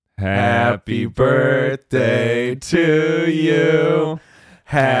Happy birthday to you.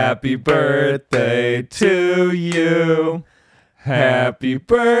 Happy birthday to you. Happy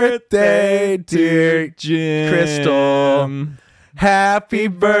birthday, dear Jim. Crystal. Happy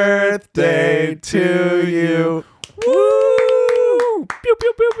birthday to you. Woo! Pew,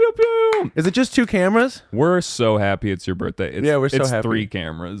 pew, pew, pew, pew. Is it just 2 cameras? We're so happy it's your birthday. Yeah, we're so it's happy. 3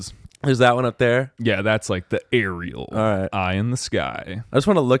 cameras. Is that one up there? Yeah, that's like the aerial. All right. Eye in the sky. I just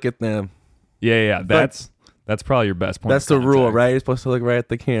want to look at them. Yeah. That's probably your best point. That's the rule, right? You're supposed to look right at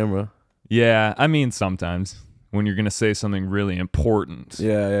the camera. Yeah, I mean sometimes when you're gonna say something really important,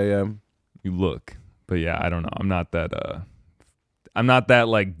 Yeah. you look. But yeah, I don't know. I'm not that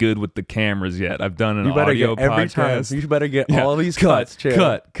like good with the cameras yet. I've done an You better audio get every podcast. time. You better get Yeah. all these cuts.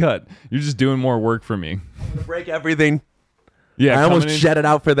 Cut. You're just doing more work for me. I'm gonna break everything. Yeah, I almost jetted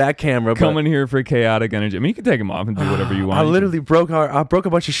out for that camera. Come but in here for chaotic energy. I mean, you can take them off and do whatever you want. I literally broke a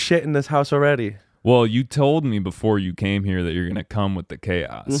bunch of shit in this house already. Well, you told me before you came here that you're gonna come with the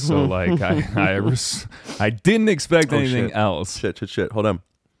chaos. So like, I didn't expect anything shit. else. Shit. Hold on.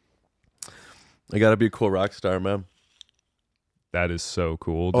 I gotta be a cool rock star, man. That is so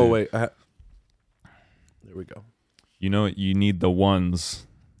cool. Dude. Oh wait, there we go. You know you need the ones.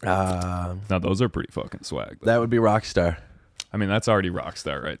 Now Now those are pretty fucking swag. that would be Rockstar. I mean, that's already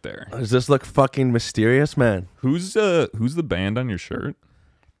Rockstar right there. Does this look fucking mysterious, man? Who's the band on your shirt?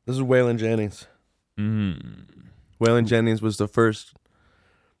 This is Waylon Jennings. Waylon Jennings was the first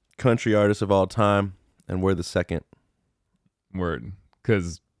country artist of all time, and we're the second. Word.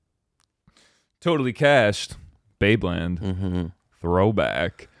 Because Totally Cashed, Babeland,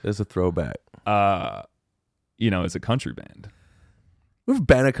 throwback. There's a throwback. It's a country band. We've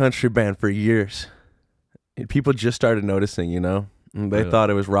been a country band for years. People just started noticing, and they thought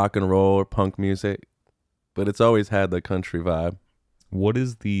it was rock and roll or punk music, but it's always had the country vibe. What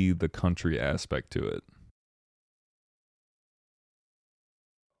is the country aspect to it?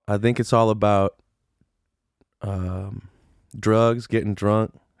 I think it's all about drugs, getting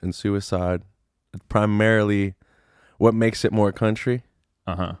drunk, and suicide. It's primarily what makes it more country.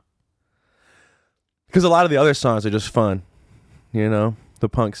 Uh-huh. Because a lot of the other songs are just fun, The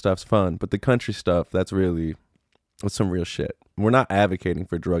punk stuff's fun, but the country stuff, that's some real shit. We're not advocating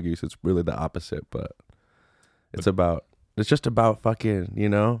for drug use. It's really the opposite, but it's just about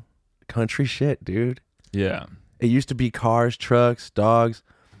fucking, country shit, dude. Yeah. It used to be cars, trucks, dogs.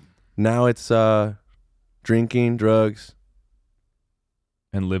 Now it's drinking, drugs,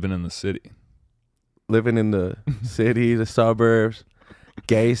 And living in the city. living in the city, the suburbs,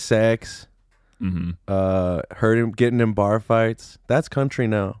 gay sex, getting in bar fights. That's country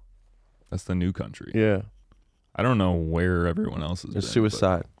now. That's the new country. Yeah. I don't know where everyone else is. There's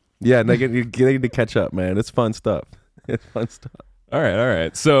suicide. Yeah, they need to catch up, man. It's fun stuff. It's fun stuff. All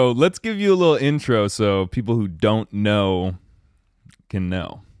right. So let's give you a little intro so people who don't know can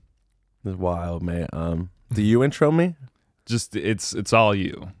know. It's wild, man. Do you intro me? Just it's all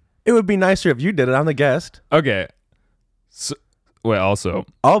you. It would be nicer if you did it. I'm the guest. Okay. So, also,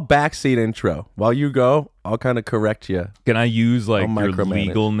 I'll backseat intro. While you go, I'll kind of correct you. can I use like I'll your micromanage.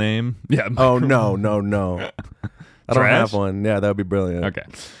 legal name? Yeah. Oh, no. I don't Trash? have one. Yeah, that would be brilliant. Okay.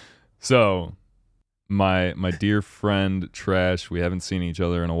 So my dear friend Trash, we haven't seen each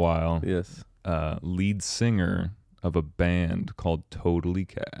other in a while. Yes. Lead singer of a band called Totally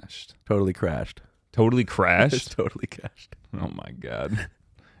Cashed. Totally crashed. Totally It's Crashed? totally crashed. Oh my God.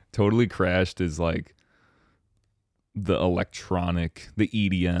 Totally Crashed is like the electronic, the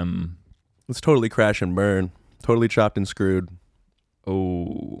EDM. It's totally crash and burn. Totally chopped and screwed.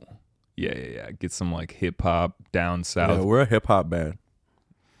 Oh, yeah. Get some like hip hop down south. Yeah, we're a hip hop band.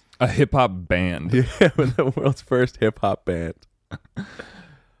 A hip hop band. Yeah, we're the world's first hip hop band.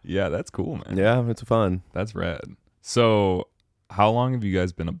 Yeah, that's cool, man. Yeah, it's fun. That's rad. So, how long have you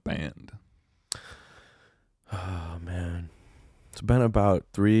guys been a band? Oh, man. It's been about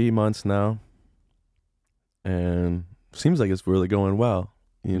 3 months now. And seems like it's really going well.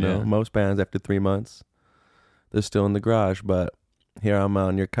 Yeah. Most bands after 3 months, they're still in the garage, but here I'm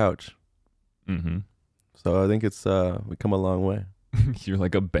on your couch. Mm-hmm. So I think it's we come a long way. You're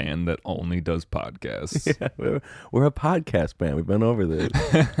like a band that only does podcasts. Yeah, we're a podcast band. We've been over this.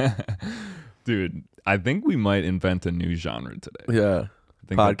 Dude, I think we might invent a new genre today. Yeah. I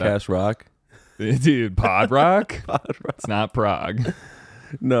think Podcast rock. Dude, pod rock? Pod rock. It's not prog.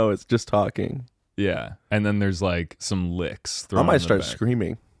 No, it's just talking. Yeah. And then there's like some licks. I thrown in might the start back.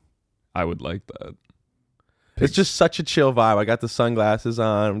 screaming. I would like that. It's just such a chill vibe. I got the sunglasses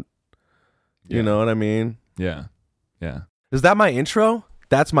on. Yeah. You know what I mean? Yeah. Is that my intro?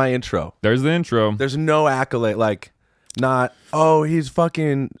 That's my intro. There's the intro. There's no accolade. Like, Not, oh, he's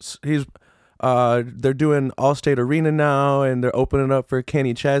they're doing Allstate Arena now and they're opening up for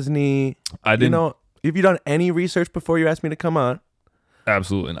Kenny Chesney. I didn't. You know, have you done any research before you asked me to come on?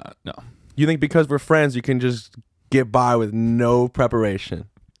 Absolutely not. No. You think because we're friends, you can just get by with no preparation?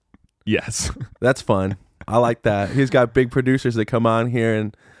 Yes. That's fun. I like that. He's got big producers that come on here,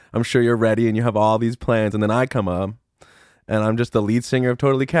 and I'm sure you're ready, and you have all these plans, and then I come on, and I'm just the lead singer of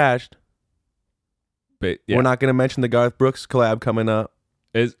Totally Cashed. But, yeah. We're not going to mention the Garth Brooks collab coming up.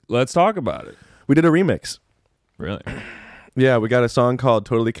 Let's talk about it. We did a remix. Really? Yeah, we got a song called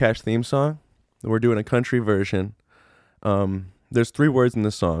Totally Cashed Theme Song. We're doing a country version. There's 3 words in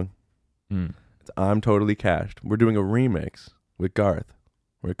this song. It's I'm Totally Cashed. We're doing a remix with Garth,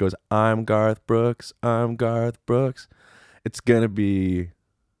 where it goes, I'm Garth Brooks, I'm Garth Brooks. It's going to be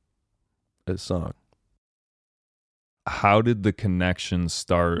a song. How did the connection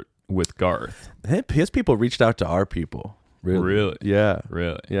start with Garth? His people reached out to our people. Really? Yeah.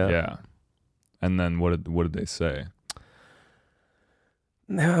 Really? Yeah. And then what did they say?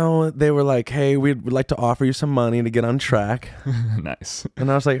 No, they were like, hey, we'd like to offer you some money to get on track. Nice. And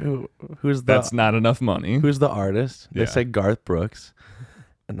I was like, who's the... That's not enough money. Who's the artist? They Yeah. said Garth Brooks.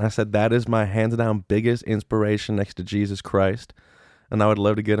 And I said, that is my hands down biggest inspiration next to Jesus Christ. And I would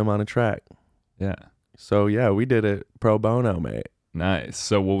love to get him on a track. Yeah. So, yeah, we did it pro bono, mate. Nice.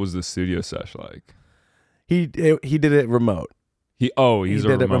 So what was the studio sesh like? He did it remote. He's He a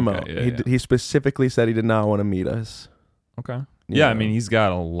did it remote guy. remote. Yeah, He specifically said he did not want to meet us. Okay. You Yeah, I know? mean, he's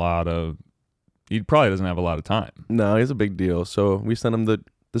got a lot of... He probably doesn't have a lot of time. No, he's a big deal. So we sent him the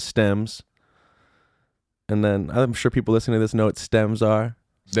stems. And then I'm sure people listening to this know what stems are.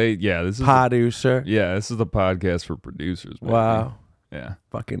 This is Producer. this is the podcast for producers. Baby. Wow. Yeah.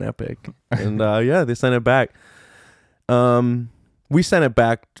 Fucking epic. And yeah, they sent it back. We sent it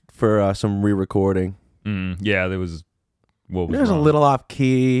back for some re-recording. Yeah, there was... What was There's a wrong? little off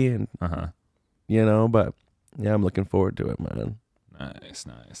key, and Uh-huh. but yeah, I'm looking forward to it, man. Nice.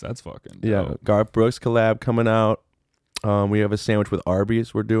 That's fucking dope. Yeah, Garth Brooks collab coming out. We have a sandwich with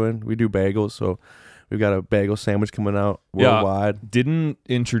Arby's we're doing. We do bagels, so we've got a bagel sandwich coming out worldwide. Didn't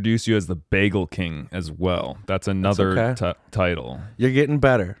introduce you as the Bagel King as well. That's another okay. title. You're getting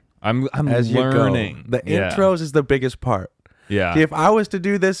better I'm as learning. you go. The Yeah. intros is the biggest part. Yeah. See, if I was to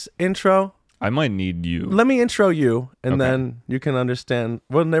do this intro, I might need you. let me intro you, and Okay. then you can understand.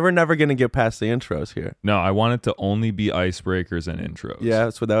 We're never going to get past the intros here. No, I want it to only be icebreakers and intros.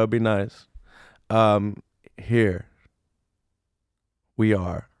 Yeah, so that would be nice. Here we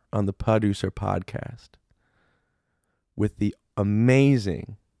are on the Producer Podcast with the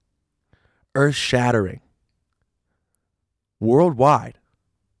amazing, earth-shattering, worldwide,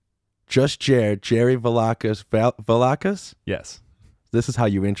 Jerry Valakas. Yes. This is how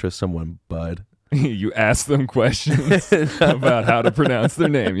you intro someone, bud. You ask them questions about how to pronounce their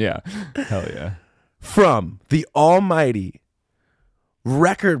name. Yeah. Hell yeah. From the almighty,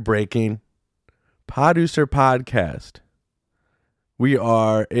 record-breaking Producer Podcast. We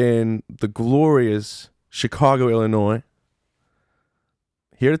are in the glorious Chicago, Illinois,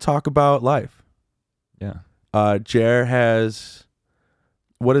 here to talk about life. Yeah. Jer has,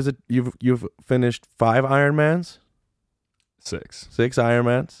 what is it? You've finished 5 Ironmans, 6. 6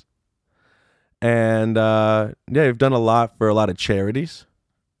 Ironmans, and yeah, you've done a lot for a lot of charities.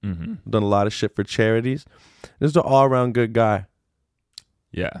 Mm-hmm. Done a lot of shit for charities. This is an all-around good guy.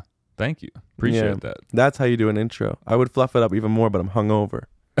 Yeah. Thank you. Appreciate Yeah. that. That's how you do an intro. I would fluff it up even more, but I'm hungover.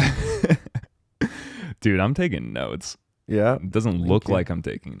 Dude, I'm taking notes. Yeah, It doesn't Thank look you. like I'm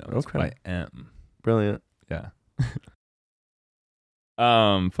taking notes, Okay. but I am. brilliant. Yeah.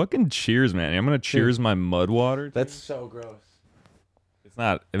 Fucking cheers, man. I'm gonna cheers my mud water. That's so gross. It's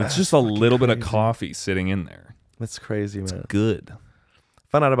not. It's That's just a fucking little bit of crazy. coffee sitting in there. That's crazy, man. Good.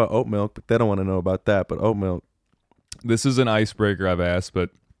 Found out about oat milk, but they don't want to know about that. But oat milk, This is an icebreaker I've asked, but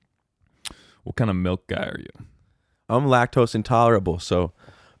what kind of milk guy are you? I'm lactose intolerable, so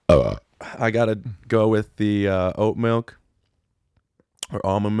I gotta go with the oat milk or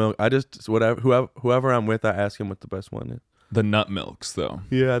almond milk. I just whoever I'm with, I ask him what the best one is. The nut milks, though.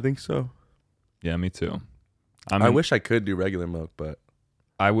 Yeah, I think so. Yeah, me too. I wish I could do regular milk, but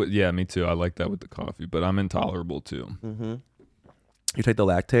I would. Yeah, me too. I like that with the coffee, but I'm intolerable too. you take the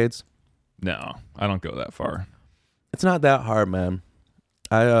lactates. No, I don't go that far. It's not that hard, man.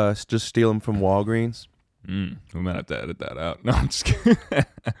 I just steal them from Walgreens. We might have to edit that out. No, I'm just kidding.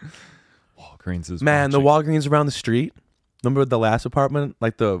 Walgreens is Man, the watching. Walgreens around the street. Remember the last apartment,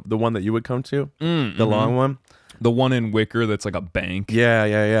 like the one that you would come to, the long one. The one in Wicker that's like a bank.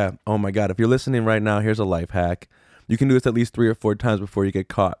 Yeah. Oh my God. If you're listening right now, here's a life hack. You can do this at least 3 or 4 times before you get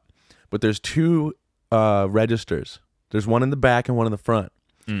caught. But there's 2 registers There's one in the back and one in the front.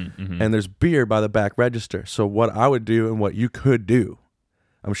 Mm-hmm. And there's beer by the back register. So what I would do and what you could do,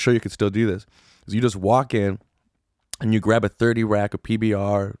 I'm sure you could still do this, is you just walk in and you grab a 30 rack of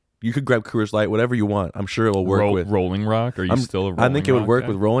PBR. You could grab Coors Light, whatever you want. I'm sure it will work with Rolling Rock. Are you still a Rolling Rock? I think it would work guy?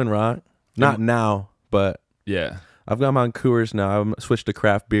 with Rolling Rock. Not now, but Yeah. I've got my Coors now. I've switched to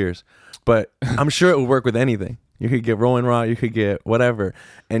craft beers, but I'm sure it would work with anything. You could get Rolling Rock, you could get whatever,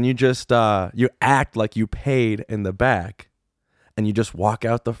 and you just you act like you paid in the back, and you just walk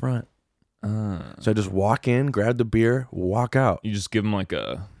out the front. So just walk in, grab the beer, walk out. You just give them like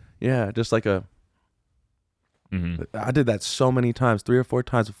a... Yeah, just like a... Mm-hmm. I did that so many times, 3 or 4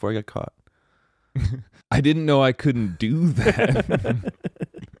 times before I got caught. I didn't know I couldn't do that.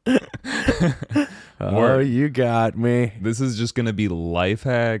 Oh, you got me. This is just going to be life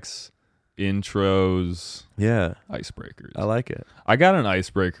hacks, intros, Yeah, icebreakers. I like it. I got an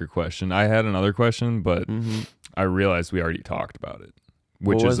icebreaker question. I had another question, but Mm-hmm. I realized we already talked about it,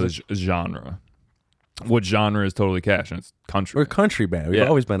 which What is was a genre. What genre is Totally Cash? And it's country. We're a country band. We've Yeah.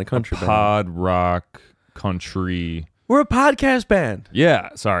 always been a country band. Pod, rock, country. We're a podcast band. Yeah,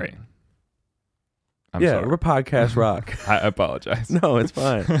 sorry. I'm sorry. We're podcast rock. I apologize. No, it's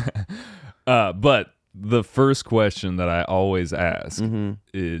fine. But the first question that I always ask Mm-hmm.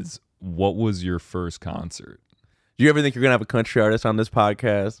 is, what was your first concert? Do you ever think you're gonna have a country artist on this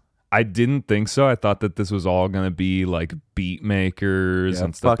podcast? I didn't think so. I thought that this was all going to be like beat makers Yeah,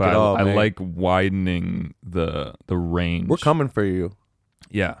 and stuff. fuck it all, I man. like widening the range. We're coming for you.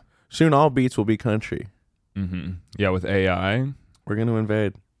 Yeah. Soon all beats will be country. Mm-hmm. Yeah, with AI. We're gonna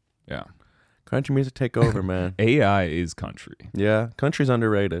invade. Yeah. Country music take over, man. AI is country. Yeah, country's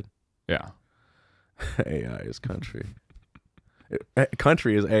underrated. Yeah. AI is country.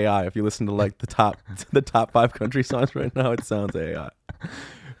 Country is AI. If you listen to like the top 5 country songs right now, it sounds AI.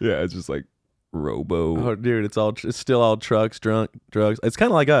 Yeah, it's just like robo. Oh, dude, it's still all trucks, drugs. It's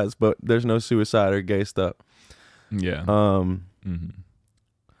kind of like us, but there's no suicide or gay stuff. Yeah. Mm-hmm.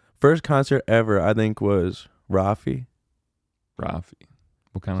 First concert ever, I think, was Rafi. Rafi.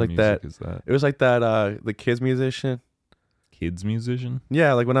 What kind It's of like music that. is that? It was like that. The kids musician. Kids musician?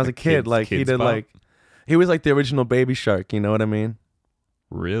 Yeah, like when I was Like a kid, kids- like he kids did pop? like he was like the original Baby Shark. You know what I mean?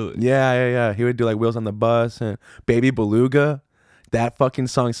 Really? Yeah. He would do like Wheels on the Bus and Baby Beluga. That fucking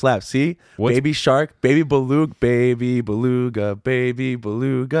song slaps. See, What's- Baby Shark, Baby Beluga, Baby Beluga,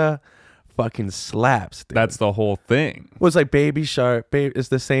 fucking slaps. Dude. That's the whole thing. Well, it's like Baby Shark. It's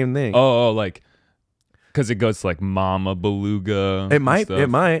the same thing. Oh, like, because it goes to like Mama Beluga. it and might. stuff. It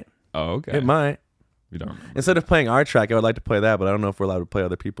might. Oh, okay. It might. We don't remember. Instead of playing our track, I would like to play that, but I don't know if we're allowed to play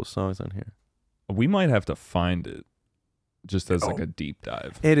other people's songs on here. We might have to find it just as like Oh. a deep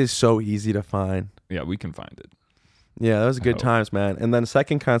dive. It is so easy to find. Yeah, we can find it. Yeah, that was good Oh. times, man. And then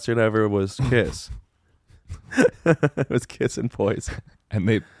second concert ever was Kiss. It was Kiss and Poison. And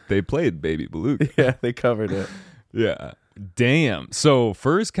they played Baby Beluga. Yeah, they covered it. Yeah. Damn. So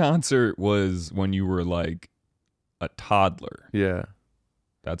first concert was when you were like a toddler. Yeah.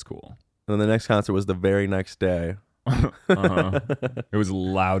 That's cool. And then the next concert was the very next day. Uh-huh. It was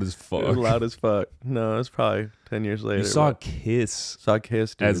loud as fuck. It was loud as fuck. No, it was probably 10 years later. You saw but- Kiss saw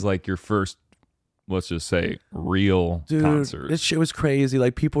Kiss, dude. as like your first, let's just say, real Dude, concert. this shit was crazy.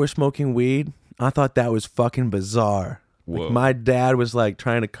 Like, people were smoking weed. I thought that was fucking bizarre. Whoa. Like, my dad was like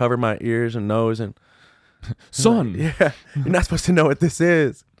trying to cover my ears and nose and Son. yeah, you're not supposed to know what this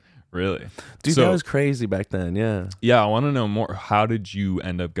is. Really? Dude, So- that was crazy back then. Yeah. Yeah, I want to know more. How did you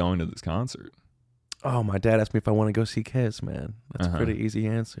end up going to this concert? Oh, my dad asked me if I want to go see Kiss, man. That's Uh-huh. a pretty easy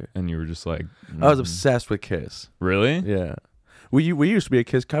answer. And you were just like, I was mm. obsessed with Kiss. Really? Yeah. We used to be a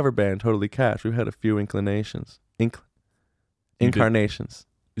Kiss cover band, Totally Cash. We've had a few inclinations. did? Incarnations.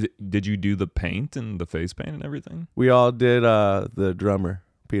 Did you do the paint and the face paint and everything? We all did the drummer,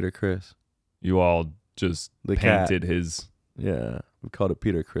 Peter Criss. You all just The cat. painted his. Yeah. We called it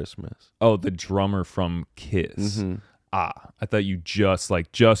Peter Christmas. Oh, the drummer from Kiss. Mm-hmm. I thought you just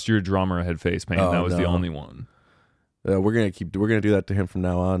your drummer had face paint. Oh, That was the no. only one. We're gonna do that to him from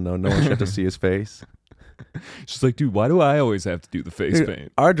now on. though. No one should have to see his face. She's like, dude, why do I always have to do the face Dude,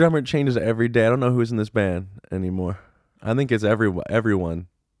 paint? Our drummer changes every day. I don't know who's in this band anymore. I think it's everyone.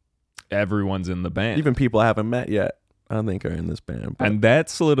 Everyone's in the band. Even people I haven't met yet, I think, are in this band. But And that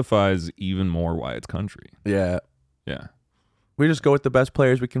solidifies even more why it's country. yeah, Yeah. we just go with the best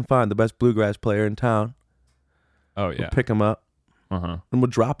players we can find. The best bluegrass player in town. Oh, We'll yeah. pick them up Uh-huh. and we'll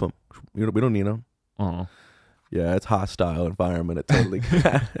drop them. We don't need them. Uh-huh. Yeah, it's hostile environment. It totally.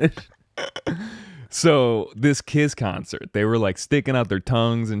 So this Kiss concert, they were like sticking out their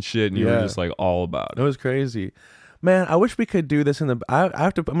tongues and shit, and you were Yeah. just like all about It it. was crazy, man. I wish we could do this in the. I'm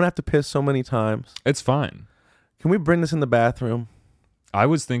gonna have to piss so many times It's fine. Can we bring this in the bathroom? I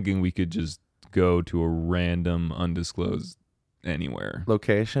was thinking we could just go to a random undisclosed anywhere.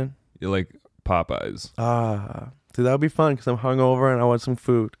 Location? Like Popeyes. Dude, that would be fun because I'm hungover and I want some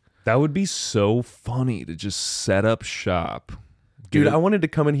food. That would be so funny to just set up shop. Dude, I wanted to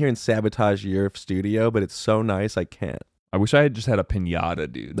come in here and sabotage your studio, but it's so nice I can't. I wish I had just had a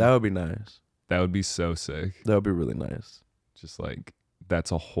piñata, dude. That would be nice. That would be so sick. That would be really nice. Just like,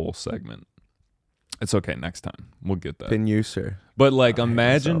 that's a whole segment. It's okay, next time. We'll get that. Pinuser. But like, I hate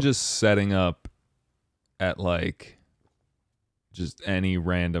imagine myself. just setting up at like just any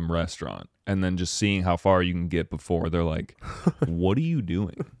random restaurant and then just seeing how far you can get before they're like, what are you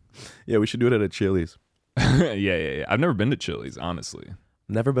doing? Yeah, we should do it at a Chili's. Yeah. I've never been to Chili's, honestly.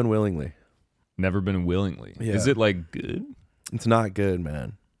 Never been willingly. Never been willingly. Yeah. Is it like good? It's not good,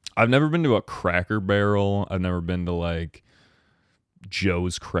 man. I've never been to a Cracker Barrel. I've never been to like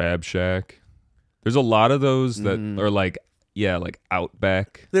Joe's Crab Shack. There's a lot of those that are like, yeah, like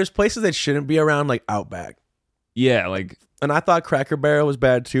Outback. There's places that shouldn't be around, like Outback. Yeah, like, And I thought Cracker Barrel was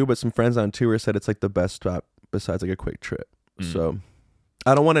bad too, but some friends on tour said it's like the best spot besides like a Quick Trip. So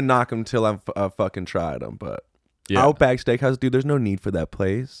I don't want to knock them until I've fucking tried them, but yeah. Outback Steakhouse, dude, there's no need for that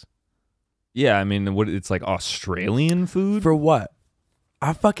place. Yeah, I mean, what? It's like Australian food? For what?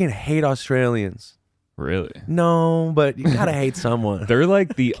 I fucking hate Australians. Really? No, but you gotta hate someone. They're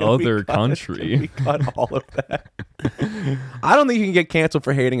like the Can we other cut- country. Can we cut all of that? I don't think you can get canceled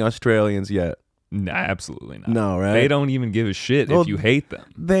for hating Australians yet. Nah, absolutely not. No, right? They don't even give a shit Well, if you hate them.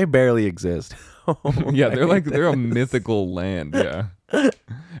 They barely exist. Yeah, they're a mythical land. Yeah,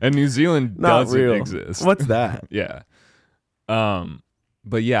 and New Zealand Not doesn't real. exist. What's that? Yeah.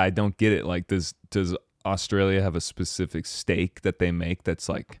 But yeah, I don't get it. Like, does Australia have a specific steak that they make that's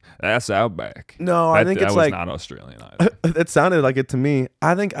like, that's Outback? No, I think that it's was like not Australian either. it sounded like it to me.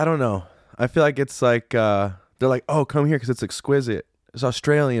 I don't know. I feel like it's like they're like, oh, come here because it's exquisite. It's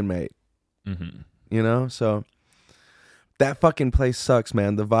Australian made. Mm-hmm. You know, so that fucking place sucks,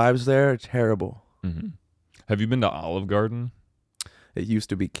 man. The vibes there are terrible. Mm-hmm. Have you been to Olive Garden? It used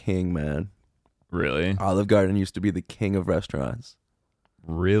to be king, man. Really? Olive Garden used to be the king of restaurants.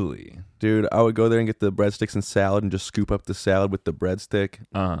 Really? Dude, I would go there and get the breadsticks and salad and just scoop up the salad with the breadstick.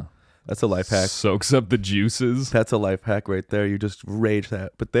 That's a life hack. Soaks up the juices. That's a life hack right there. You just rage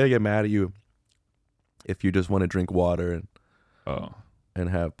that. But they get mad at you if you just want to drink water and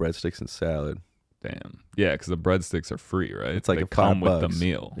have breadsticks and salad. Damn. Yeah, because the breadsticks are free, right? It's like they a come $5. with the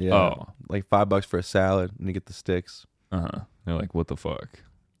meal. Yeah. Oh. Like $5 for a salad and you get the sticks. They're like, what the fuck?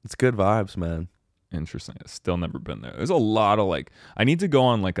 It's good vibes, man. Interesting. I've still never been there. There's a lot of like, I need to go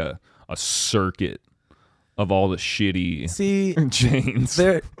on like a circuit of all the shitty See, chains.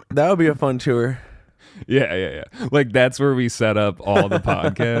 that would be a fun tour. Yeah. Like, that's where we set up all the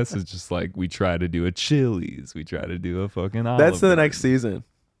podcasts. It's just like, we try to do a Chili's. We try to do a fucking Olive That's the Garden. next season.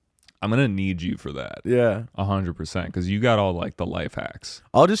 I'm going to need you for that. Yeah. 100%. Because you got all like the life hacks.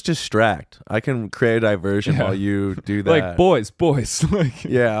 I'll just distract. I can create a diversion Yeah. while you do that. Like, boys. Like,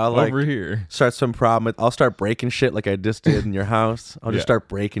 yeah, I'll like over here. start some problem. I'll start breaking shit like I just did in your house. I'll just Yeah. start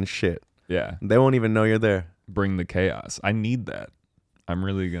breaking shit. Yeah. They won't even know you're there. Bring the chaos. I need that. I'm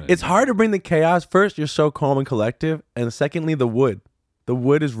really going to. It's hard to bring the chaos. First, you're so calm and collective. And secondly, the wood. The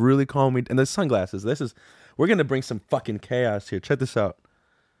wood is really calming. And the sunglasses. We're going to bring some fucking chaos here. Check this out.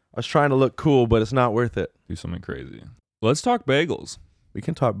 I was trying to look cool, but it's not worth it. Do something crazy. Let's talk bagels. We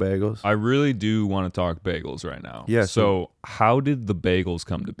can talk bagels. I really do want to talk bagels right now. Yeah, So how did the bagels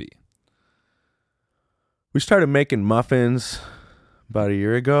come to be? We started making muffins about a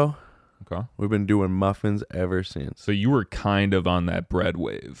year ago. Okay. We've been doing muffins ever since. So you were kind of on that bread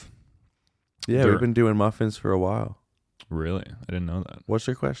wave. Yeah, we've been doing muffins for a while. Really? I didn't know that. What's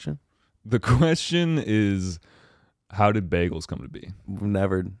your question? The question is, how did bagels come to be? We've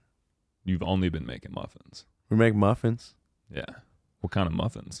never. You've only been making muffins. We make muffins. Yeah. What kind of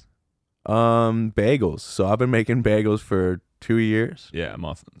muffins? Bagels. So I've been making bagels for 2 years. Yeah,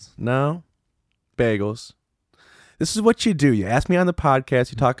 muffins. No, bagels. This is what you do. You ask me on the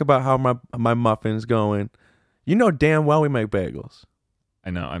podcast. You talk about how my muffin's going. You know damn well we make bagels.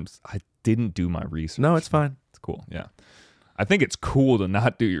 I know. I didn't do my research. No, it's fine. It's cool. Yeah. I think it's cool to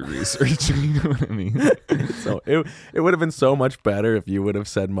not do your research. You know what I mean? So it would have been so much better if you would have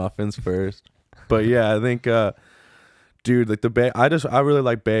said muffins first. But yeah, I think, dude, like I really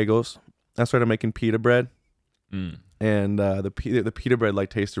like bagels. I started making pita bread, and the pita bread like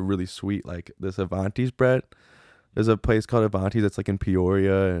tasted really sweet, like this Avanti's bread. There's a place called Avanti's that's like in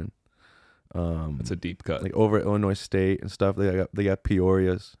Peoria, and It's a deep cut. like over at Illinois State and stuff. They got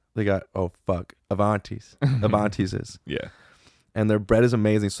Peorias. They got Avanti's. Avanti's is. Yeah. And their bread is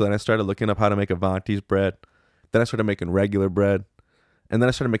amazing. So then I started looking up how to make Avanti's bread. Then I started making regular bread. And then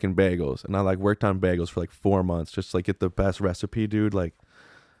I started making bagels. And I like worked on bagels for like 4 months. Just like get the best recipe, dude. Like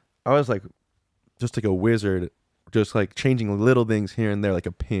I was like just like a wizard. Just like changing little things here and there, like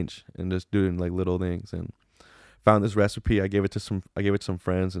a pinch. And just doing like little things. And found this recipe. I gave it to some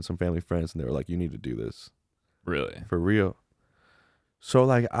friends and some family friends. And they were like, you need to do this. Really? For real. So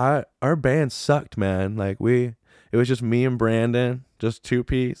like our band sucked, man. Like it was just me and Brandon, just 2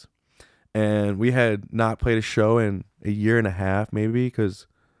 piece, and we had not played a show in a year and a half, maybe, because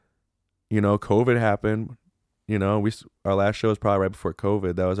COVID happened. Our last show was probably right before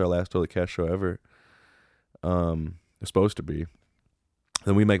COVID. That was our last Toilet Cash show ever. It's supposed to be.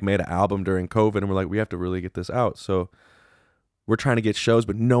 Then we made an album during COVID, and we're like, we have to really get this out. So we're trying to get shows,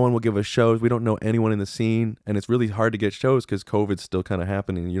 but no one will give us shows. We don't know anyone in the scene, and it's really hard to get shows because COVID's still kind of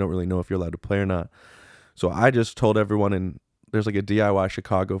happening. And you don't really know if you're allowed to play or not. So I just told everyone, and there's like a DIY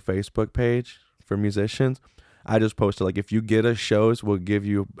Chicago Facebook page for musicians. I just posted like, if you get us shows, we'll give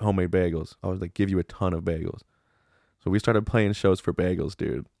you homemade bagels. I was like, give you a ton of bagels. So we started playing shows for bagels,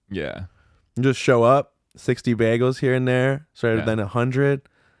 dude. Yeah. You just show up, 60 bagels here and there, started then 100.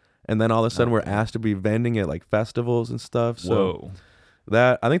 And then all of a sudden we're asked to be vending at like festivals and stuff. So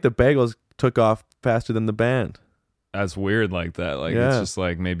I think the bagels took off faster than the band. That's weird like that. Like it's just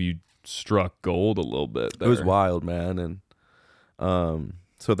like maybe you struck gold a little bit there. It was wild, man. And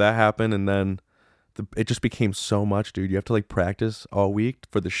so that happened, and then it just became so much, dude. You have to like practice all week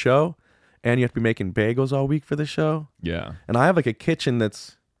for the show, and you have to be making bagels all week for the show. Yeah. And I have like a kitchen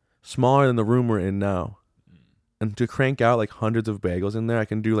that's smaller than the room we're in now. And to crank out like hundreds of bagels in there, I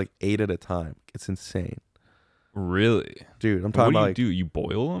can do like 8 at a time. It's insane. Really? Dude, I'm talking about what do you do? You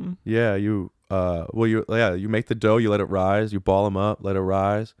boil them? Yeah, you make the dough, you let it rise, you ball them up, let it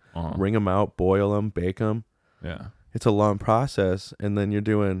rise, wring them out, boil them, bake them. Yeah. It's a long process, and then you're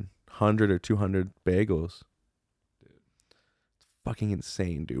doing 100 or 200 bagels. Dude, it's fucking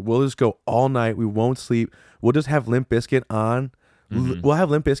insane, dude. We'll just go all night. We won't sleep. We'll just have Limp Bizkit on. We'll have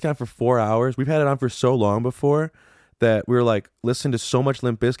Limp Bizkit on for 4 hours. We've had it on for so long before that we were like, listening to so much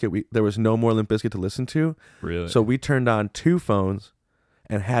Limp Bizkit, there was no more Limp Bizkit to listen to. Really? So we turned on 2 phones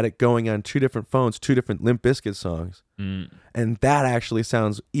and had it going on 2 different phones, 2 different Limp Bizkit songs. And that actually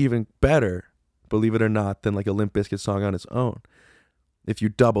sounds even better, believe it or not, than like a Limp Bizkit song on its own. If you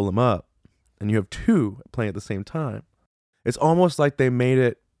double them up and you have 2 playing at the same time, it's almost like they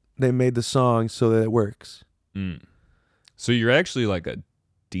made the song so that it works. So you're actually like a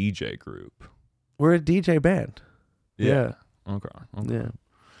DJ group. We're a DJ band. Yeah. Okay. Yeah.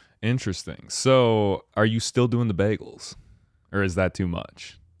 Interesting. So are you still doing the bagels, or is that too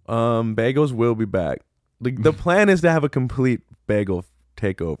much? Bagels will be back. The plan is to have a complete bagel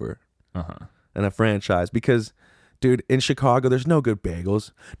takeover and a franchise because, dude, in Chicago, there's no good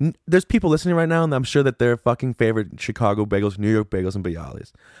bagels. There's people listening right now, and I'm sure that their fucking favorite Chicago bagels, New York bagels, and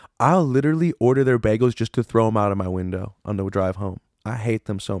Bialys. I'll literally order their bagels just to throw them out of my window on the drive home. I hate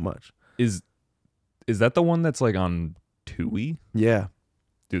them so much. Is that the one that's like on Tui? Yeah.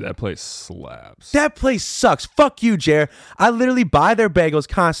 Dude, that place slaps. That place sucks. Fuck you, Jer. I literally buy their bagels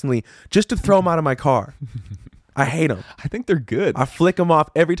constantly just to throw them out of my car. I hate them. I think they're good. I flick them off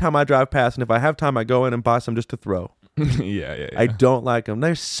every time I drive past, and if I have time, I go in and buy some just to throw. Yeah. I don't like them.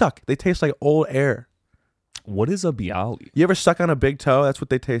 They suck. They taste like old air. What is a Bialy? You ever suck on a big toe? That's what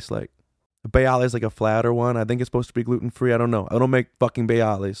they taste like. A Bialy is like a flatter one. I think it's supposed to be gluten-free. I don't know. I don't make fucking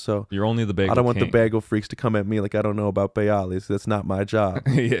Bialys, so you're only the bagel I don't want king. the bagel freaks to come at me like I don't know about Bialys. That's not my job.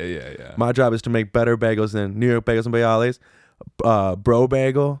 Yeah. My job is to make better bagels than New York bagels and Bialys. Bro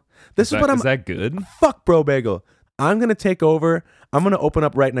Bagel. Is that good? Fuck Bro Bagel. I'm going to take over. I'm going to open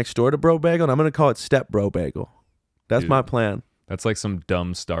up right next door to Bro Bagel, and I'm going to call it Step Bro Bagel. That's my plan. That's like some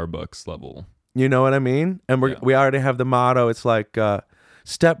dumb Starbucks level. You know what I mean? And we already have the motto. It's like,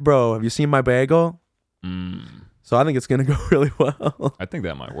 Step Bro, have you seen my bagel? So I think it's going to go really well. I think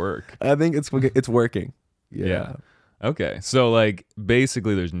that might work. I think it's working. Yeah. Okay. So like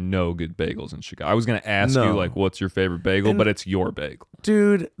basically there's no good bagels in Chicago. I was going to ask you like what's your favorite bagel, but it's your bagel.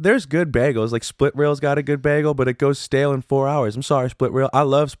 Dude, there's good bagels. Like Split Rail's got a good bagel, but it goes stale in 4 hours. I'm sorry, Split Rail. I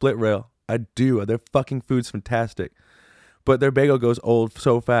love Split Rail. I do. Their fucking food's fantastic. But their bagel goes old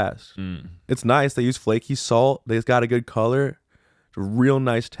so fast. It's nice. They use flaky salt. They've got a good color. It's a real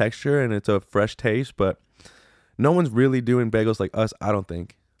nice texture, and it's a fresh taste. But no one's really doing bagels like us, I don't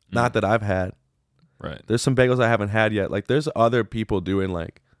think. Not that I've had. Right. There's some bagels I haven't had yet. Like there's other people doing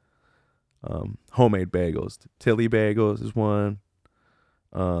like homemade bagels. Tilly Bagels is one.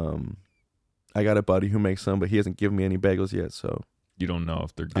 I got a buddy who makes some, but he hasn't given me any bagels yet, so you don't know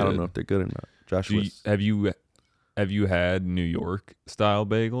if they're good. I don't know if they're good or not. Joshua, Have you had New York style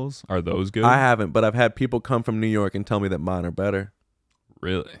bagels? Are those good? I haven't, but I've had people come from New York and tell me that mine are better.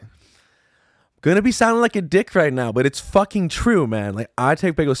 Really? Gonna be sounding like a dick right now, but it's fucking true, man. Like, I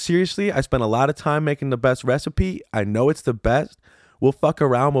take bagels seriously. I spend a lot of time making the best recipe. I know it's the best. We'll fuck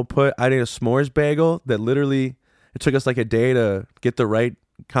around. I did a s'mores bagel that literally, it took us like a day to get the right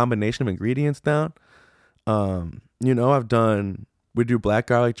combination of ingredients down. We do black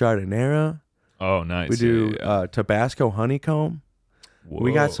garlic jardinera. Oh, nice. We do Tabasco honeycomb. Whoa.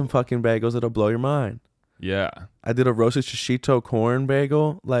 We got some fucking bagels that'll blow your mind. Yeah. I did a roasted shishito corn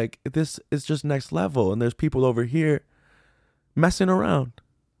bagel. Like, this is just next level. And there's people over here messing around.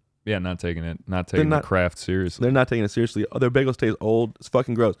 Yeah, not taking the craft seriously. They're not taking it seriously. Their bagels taste old. It's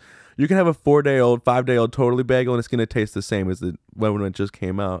fucking gross. You can have a 4-day-old, 5-day-old totally bagel, and it's going to taste the same as when it just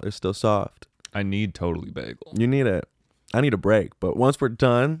came out. It's still soft. I need totally bagel. You need it. I need a break. But once we're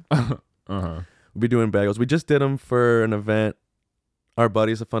done, we'll be doing bagels. We just did them for an event. Our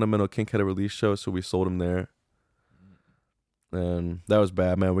buddy's a Fundamental Kink had a release show, so we sold them there. And that was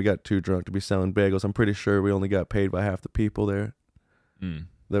bad, man. We got too drunk to be selling bagels. I'm pretty sure we only got paid by half the people there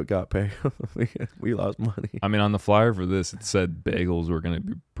that got paid. We lost money. I mean, on the flyer for this, it said bagels were going to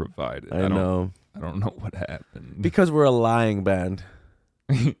be provided. I know. I don't know what happened. Because we're a lying band.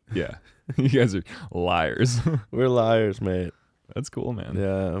 Yeah. You guys are liars. We're liars, mate. That's cool, man.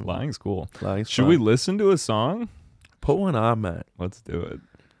 Yeah. Lying's cool. Lying's Should fun. we listen to a song? Put one on, man. Let's do it.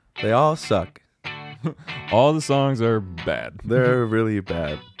 They all suck. All the songs are bad. They're really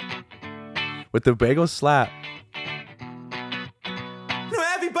bad. With the bagel slap. No,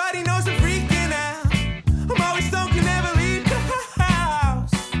 everybody knows I'm freaking out. I'm always stoned, can never leave the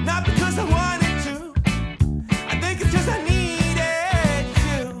house. Not because I wanted to. I think it's because I needed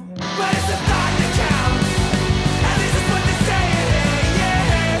to. But it's the thought that counts. At least that's what they say it is.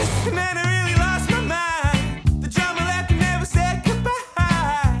 Yes. And then I really lost my mind. The drama left and never said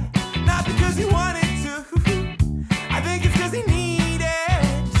goodbye. Not because he wanted to. I think it's because he needed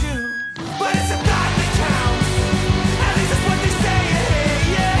to. But it's the thought that counts. At least that's what they say it is.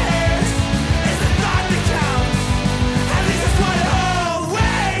 Yes. It's the thought that counts. At least that's what it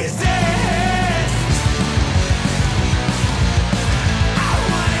always is. I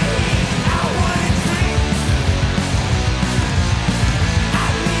wanna eat, I wanna drink. I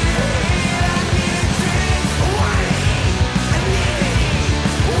need to eat, I need to drink. I wanna eat, I need to eat.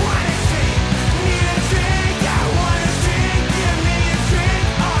 I wanna drink, need a drink. I wanna drink, give me a drink.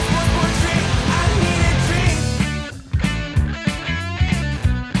 Oh, one more drink, I need a drink.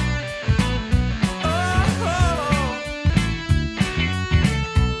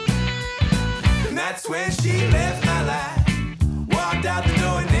 And that's when she left my life. Walked out the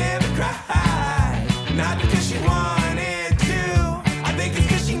door and never cried. Not because she wanted to. I think it's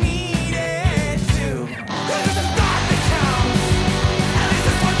because she needed to. 'Cause it's the thought that counts. At least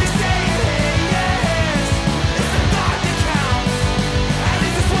that's what they say it is. Yes. It's the thought that counts. At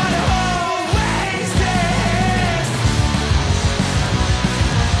least it's what it always is.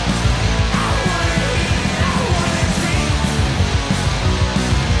 I wanna eat, I wanna drink.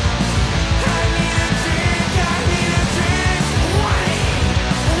 I need a drink, I need a drink. I wanna eat,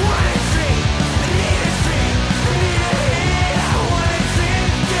 I wanna drink. I need a drink, I need a eat. I wanna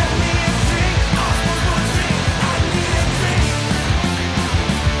drink, give me a drink. Oh, one more drink, I need a drink.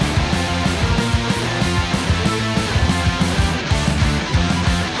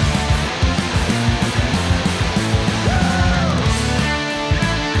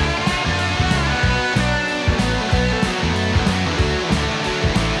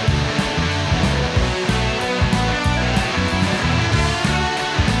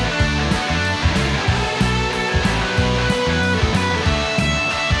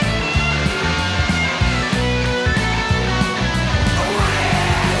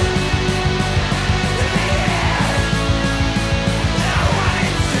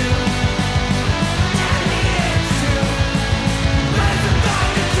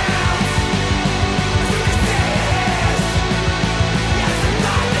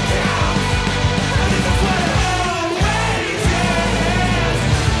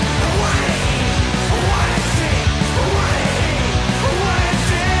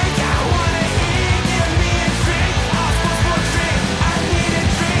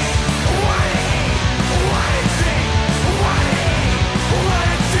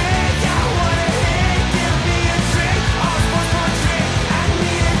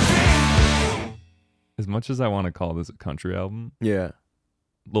 As much as I want to call this a country album, Yeah.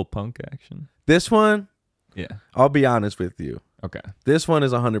 little punk action. This one, Yeah. I'll be honest with you. Okay. This one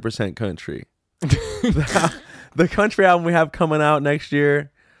is 100% country. The country album we have coming out next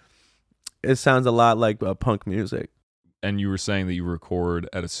year, it sounds a lot like punk music. And you were saying that you record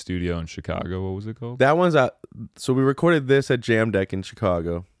at a studio in Chicago. What was it called? That one's out. So we recorded this at Jam Deck in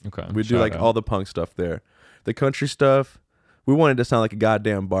Chicago. Okay. We do shout like out. all the punk stuff there. The country stuff, we wanted to sound like a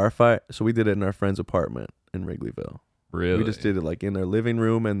goddamn bar fight, so we did it in our friend's apartment in Wrigleyville. Really? We just did it like in their living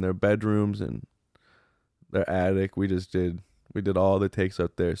room and their bedrooms and their attic. We did all the takes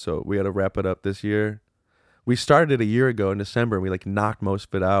up there. So we had to wrap it up this year. We started it a year ago in December, and we like knocked most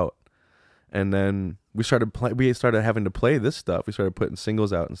of it out. And then we started having to play this stuff. We started putting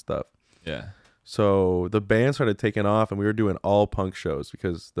singles out and stuff. Yeah. So the band started taking off, and we were doing all punk shows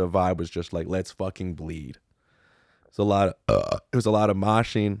because the vibe was just like, let's fucking bleed. It was a lot of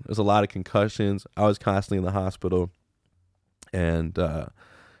moshing. It was a lot of concussions. I was constantly in the hospital. And so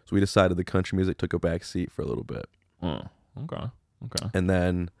we decided the country music took a back seat for a little bit. Oh, okay. And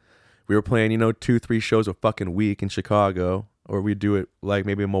then we were playing, 2-3 shows a fucking week in Chicago. Or we'd do it like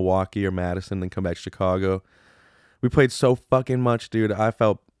maybe in Milwaukee or Madison, then come back to Chicago. We played so fucking much, dude. I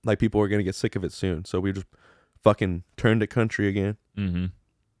felt like people were going to get sick of it soon. So we just fucking turned it country again. Mm-hmm.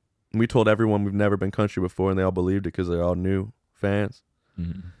 And we told everyone we've never been country before, and they all believed it because they're all new fans.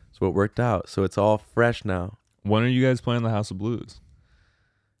 Mm-hmm. So it worked out. So it's all fresh now. When are you guys playing the House of Blues?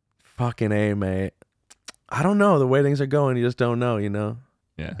 Fucking A, mate. I don't know. The way things are going, you just don't know,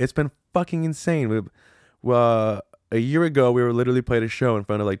 Yeah. It's been fucking insane. A year ago, we were literally played a show in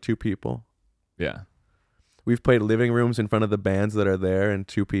front of like 2 people. Yeah. We've played living rooms in front of the bands that are there and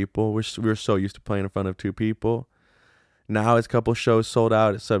 2 people. We're so used to playing in front of 2 people. Now it's a couple shows sold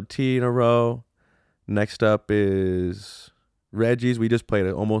out at Sub T in a row. Next up is Reggie's. We just played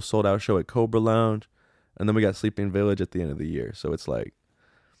an almost sold out show at Cobra Lounge. And then we got Sleeping Village at the end of the year. So it's like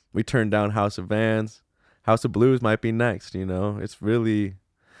we turned down House of Vans. House of Blues might be next, It's really...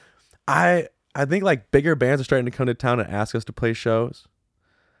 I think like bigger bands are starting to come to town and ask us to play shows.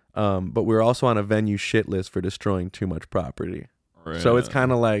 But we're also on a venue shit list for destroying too much property. Right. So it's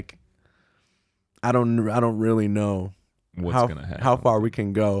kind of like I don't really know what's gonna happen. how far we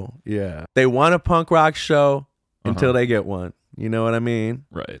can go. Yeah. They want a punk rock show until they get one. You know what I mean?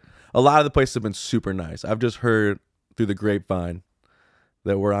 Right. A lot of the places have been super nice. I've just heard through the grapevine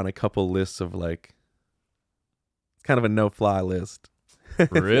that we're on a couple lists of like kind of a no-fly list.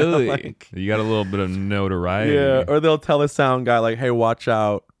 Really? Like, you got a little bit of notoriety. yeah, or they'll tell a sound guy like, "Hey, watch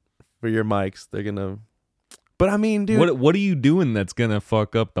out for your mics. They're gonna." But I mean, dude, What are you doing that's gonna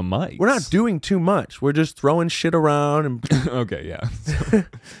fuck up the mics? we're not doing too much. We're just throwing shit around and Okay, yeah.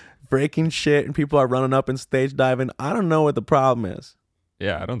 breaking shit, and people are running up and stage diving. I don't know what the problem is.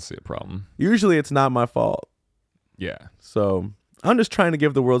 Yeah, I don't see a problem. Usually, it's not my fault. Yeah. So I'm just trying to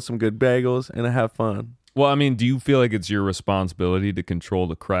give the world some good bagels and to have fun. Well, I mean, do you feel like it's your responsibility to control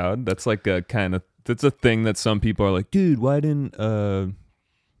the crowd? That's like that's a thing that some people are like, dude, why didn't this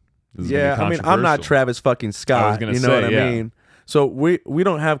is gonna Yeah, be I mean, I'm not controversial. Travis fucking Scott. gonna You know say, what I yeah. mean? So we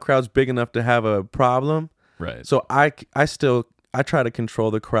don't have crowds big enough to have a problem. Right. So I try to control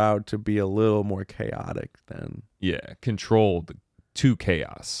the crowd to be a little more chaotic than. Yeah, controlled to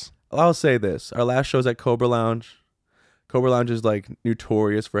chaos. I'll say this: our last show's at Cobra Lounge. Cobra Lounge is like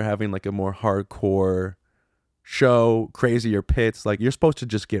notorious for having like a more hardcore show, crazier pits. Like you're supposed to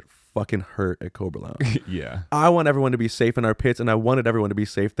just get fucking hurt at Cobra Lounge. Yeah. I want everyone to be safe in our pits, and I wanted everyone to be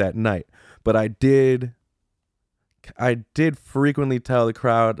safe that night. But I did frequently tell the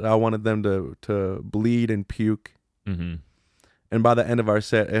crowd I wanted them to bleed and puke. Mm-hmm. And by the end of our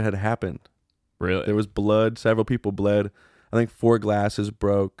set, it had happened. Really? There was blood. Several people bled. I think 4 glasses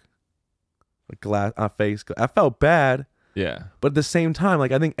broke. Face. I felt bad. Yeah. But at the same time,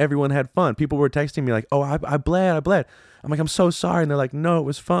 like I think everyone had fun. People were texting me like, "Oh, I bled. I'm like, "I'm so sorry," and they're like, "No, it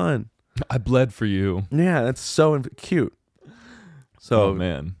was fun." I bled for you. Yeah, that's so cute. So Oh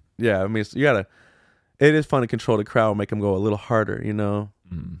man. yeah, I mean, it is fun to control the crowd, make them go a little harder.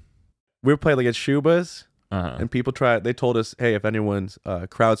 Mm. We played like at Shuba's, Uh-huh. and people they told us, "Hey, if anyone's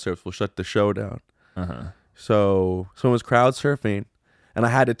crowd surfs, we'll shut the show down." Uh-huh. So someone was crowd surfing, and I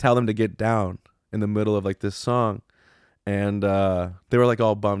had to tell them to get down in the middle of like this song. And they were like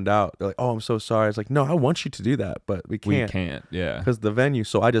all bummed out. They're like, "Oh, I'm so sorry." It's like, "No, I want you to do that, but we We can't can't. Yeah. because the venue."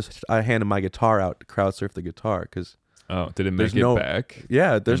 So I handed my guitar out to crowd surf the guitar because Oh, did it there's make it no- back?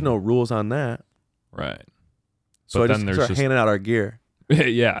 there's no rules on that. Right. So But I then just there's start just handing out our gear.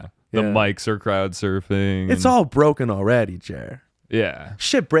 yeah. The Yeah. mics are crowd surfing. It's all broken already, Jer. Yeah.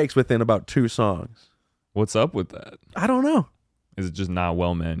 Shit breaks within about 2 songs. What's up with that? I don't know. Is it just not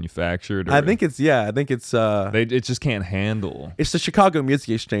well manufactured? I think it's it just can't handle. it's the Chicago Music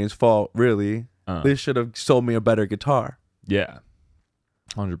Exchange's fault, really. They should have sold me a better guitar. Yeah.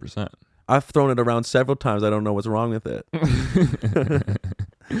 100%. I've thrown it around several times. I don't know what's wrong with it.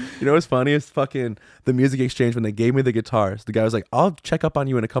 You know what's funny is fucking the Music Exchange when they gave me the guitars. The guy was like, "I'll check up on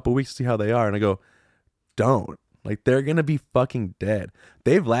you in a couple weeks to see how they are," and I go, "Don't." Like they're gonna be fucking dead.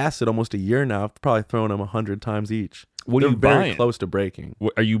 They've lasted almost a year now. I've probably thrown them 100 times each. What are They're you very buying? close to breaking.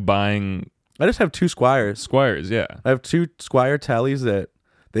 What, are you buying I just have 2 Squires. Squires? Yeah. I have 2 Squire Tellys that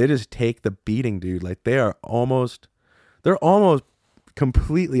they just take the beating, dude. Like they're almost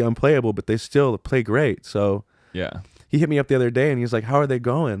completely unplayable, but they still play great. So Yeah. he hit me up the other day and he's like, "How are they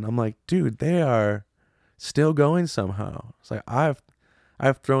going?" I'm like, "Dude, they are still going somehow." It's like I've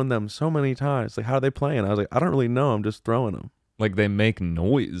thrown them so many times. Like, how are they playing? I was like, "I don't really know. I'm just throwing them." Like they make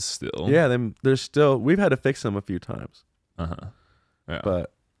noise still. Yeah, they're still. We've had to fix them a few times, Yeah.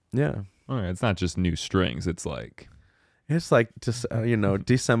 but yeah, All right, it's not just new strings. It's like it's like just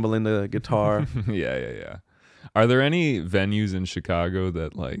deassembling the guitar. yeah. Are there any venues in Chicago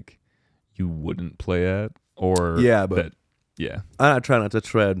that like you wouldn't play at, or Yeah, but- yeah, I try not to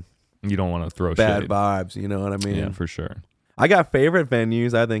tread you don't want to throw bad shade. vibes. You know what I mean? Yeah, for sure. I got favorite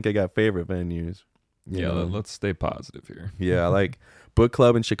venues. I think I got favorite venues. You Yeah, know? let's stay positive here. Yeah, like Book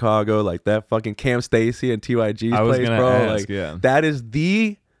Club in Chicago, like that fucking Cam Stacy and TYG's I was place, gonna bro. ask, Like yeah. that is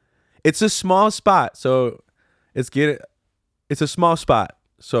it's a small spot, so it's a small spot.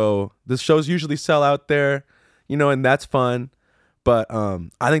 So the shows usually sell out there, and that's fun. But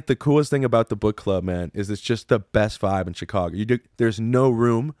I think the coolest thing about the Book Club, man, is it's just the best vibe in Chicago. There's no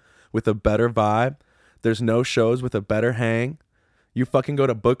room with a better vibe. There's no shows with a better hang. You fucking go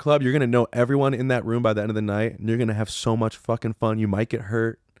to Book Club, you're going to know everyone in that room by the end of the night, and you're going to have so much fucking fun. You might get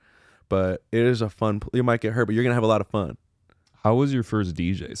hurt, but it is you might get hurt, but you're going to have a lot of fun. How was your first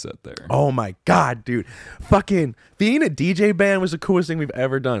DJ set there? Oh my God, dude. Fucking being a DJ band was the coolest thing we've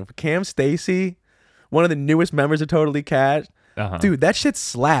ever done. Cam Stacy, one of the newest members of Totally Cash. Uh-huh. Dude, that shit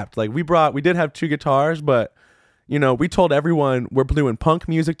slapped. Like we did have 2 guitars, but we told everyone we're doing punk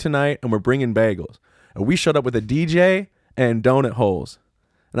music tonight and we're bringing bagels. And we showed up with a DJ and donut holes.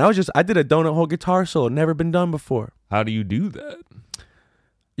 And I did a donut hole guitar solo, never been done before. How do you do that?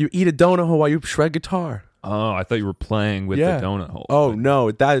 You eat a donut hole while you shred guitar. Oh, I thought you were playing with the donut hole. Oh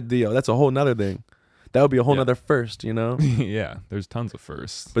no, that's a whole nother thing. That would be a whole nother first, Yeah, there's tons of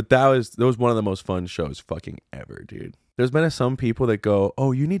firsts. But that was one of the most fun shows fucking ever, dude. There's been some people that go,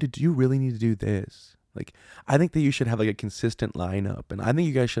 "Oh, you really need to do this." Like, I think that you should have like a consistent lineup, and I think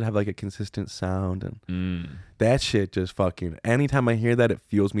you guys should have like a consistent sound, and that shit just fucking. Anytime I hear that, it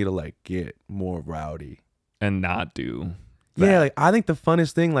fuels me to like get more rowdy And not do that. Yeah, like I think the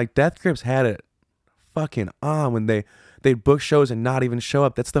funnest thing, like Death Grips had it fucking on when they'd book shows and not even show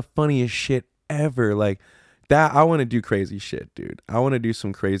up. That's the funniest shit ever. Like that, I want to do crazy shit, dude. I want to do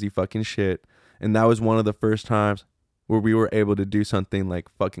some crazy fucking shit, and that was one of the first times where we were able to do something like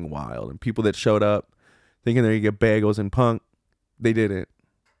fucking wild. And people that showed up thinking they're gonna get bagels and punk, they didn't.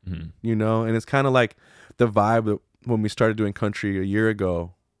 And it's kind of like the vibe that when we started doing country a year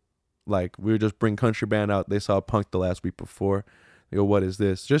ago. Like we would just bring country band out. They saw punk the last week before. They go, "What is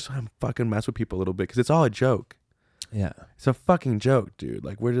this?" Just fucking mess with people a little bit because it's all a joke. Yeah. It's a fucking joke, dude.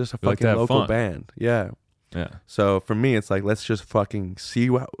 Like we're just a We like to fucking have local fun. band. Yeah. Yeah. So for me, it's like let's just fucking see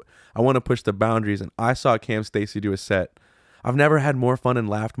what I want to push the boundaries. And I saw Cam Stacy do a set. I've never had more fun and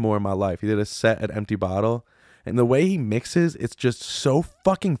laughed more in my life. He did a set at Empty Bottle, and the way he mixes, it's just so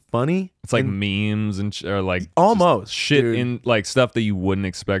fucking funny. It's like And memes or like almost just shit dude. in like stuff that you wouldn't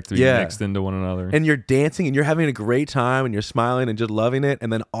expect to be Yeah. mixed into one another. And you're dancing and you're having a great time and you're smiling and just loving it.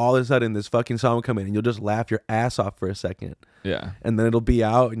 And then all of a sudden this fucking song will come in and you'll just laugh your ass off for a second. yeah. And then it'll be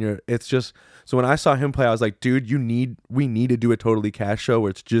out and it's just, so when I saw him play, I was like, dude, we need to do a Totally Cash show where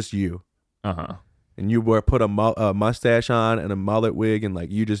it's just you. Uh-huh. And you put a mustache on and a mullet wig and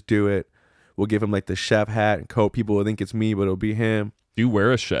like, you just do it. We'll give him like the chef hat and coat. People will think it's me, but it'll be him. Do you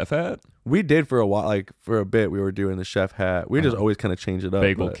wear a chef hat? We did for a while, like for a bit, we were doing the chef hat. We just always kind of change it up.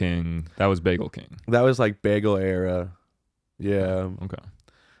 Bagel but King. That was Bagel King. That was like bagel era. Yeah. Okay.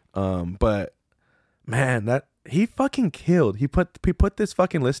 But man, that he fucking killed. He put this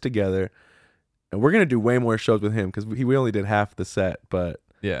fucking list together, and we're gonna do way more shows with him because we only did half the set. But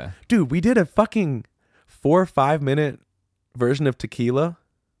Yeah. dude, we did a fucking 4 or 5 minute version of Tequila.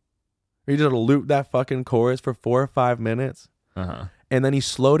 He just looped that fucking chorus for 4 or 5 minutes, Uh-huh. and then he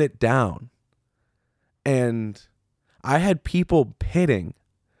slowed it down. And I had people pitting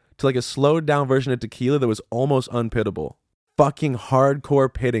to like a slowed down version of Tequila that was almost unpittable. Fucking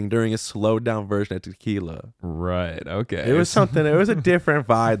hardcore pitting during a slowed down version of Tequila. Right. Okay. It was something. It was a different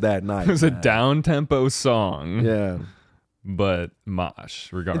vibe that night. It was a man. down tempo song. Yeah. But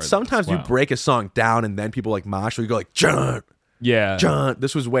mosh, regardless. And sometimes you Wow. break a song down and then people like mosh. Or you go like John. Yeah.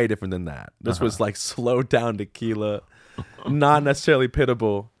 This was way different than that. This was like slowed down Tequila. not necessarily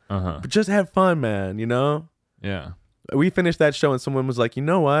pitiable, Uh-huh. but just have fun, man. You know. Yeah. We finished that show and someone was like, you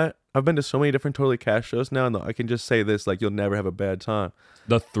know what? I've been to so many different Totally Cash shows now, and I can just say this, like, you'll never have a bad time.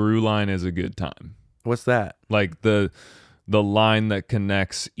 The through line is a good time. What's that? Like the line that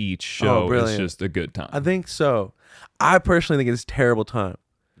connects each show is brilliant. just a good time. I think so. I personally think it's a terrible time.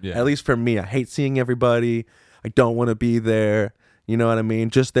 Yeah. At least for me. I hate seeing everybody. I don't want to be there. You know what I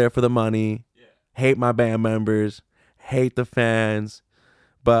mean? Just there for the money. Yeah. Hate my band members. Hate the fans.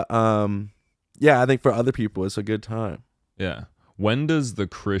 But yeah, I think for other people it's a good time. Yeah. When does the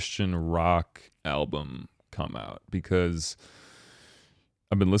Christian rock album come out? Because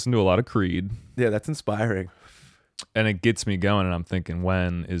I've been listening to a lot of Creed, Yeah, that's inspiring. and it gets me going, and I'm thinking,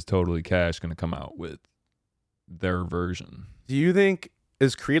 when is Totally Cash going to come out with their version? Do you think,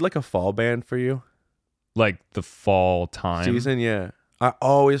 is Creed like a fall band for you? Like the fall time? Season? Yeah. I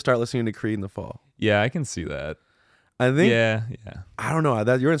always start listening to Creed in the fall. Yeah, I can see that. I think, Yeah. I don't know.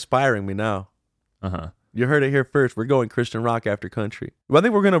 You're inspiring me now. Uh-huh. You heard it here first. We're going Christian rock after country. Well, I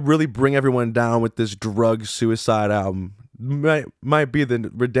think we're going to really bring everyone down with this drug suicide album. Might be the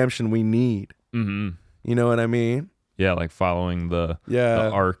redemption we need. Mm-hmm. You know what I mean? Yeah, like following the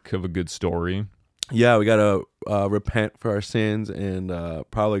arc of a good story. Yeah, we got to repent for our sins and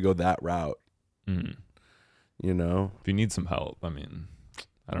probably go that route. Mm-hmm. You know? If you need some help, I mean,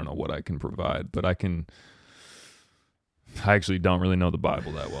 I don't know what I can provide, but I actually don't really know the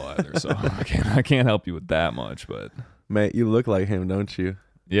Bible that well either, so I can't help you with that much, but Mate, you look like him, don't you?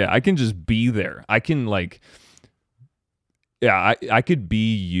 yeah, I can just be there. I can I could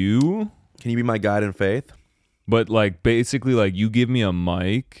be you, Can you be my guide in faith? but like basically like you give me a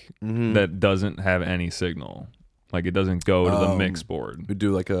mic Mm-hmm. that doesn't have any signal. Like it doesn't go to the mix board. We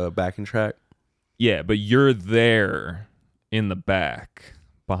do like a backing track. Yeah, but you're there in the back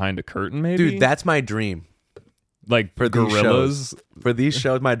behind a curtain maybe? Dude, that's my dream. like for these gorillas. For these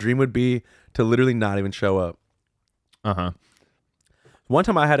shows, my dream would be to literally not even show up. Uh-huh. One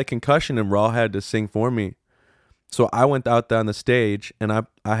time I had a concussion and Raw had to sing for me. So I went out there on the stage and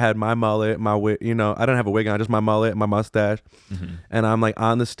I had my mullet, my wig, you know, I don't have a wig on, just my mullet, my mustache. Mm-hmm. And I'm like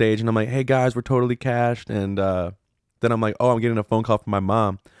on the stage and I'm like, hey guys, we're totally cashed. And then I'm like, oh, I'm getting a phone call from my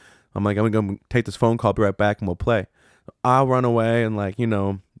mom. I'm like, I'm going to take this phone call, be right back, and we'll play. I'll run away and like, you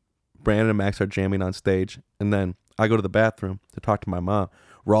know, Brandon and Max are jamming on stage. And then I go to the bathroom to talk to my mom.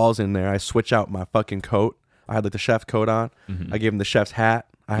 Raw's in there. I switch out my fucking coat. I had like the chef's coat on. Mm-hmm. I gave him the chef's hat.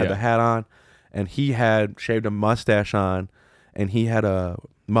 I had the hat on. And he had shaved a mustache on. And he had a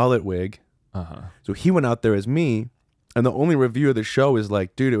mullet wig. Uh-huh. So he went out there as me. And the only review of the show is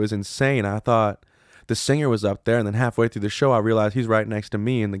like, dude, it was insane. I thought the singer was up there. And then halfway through the show, I realized he's right next to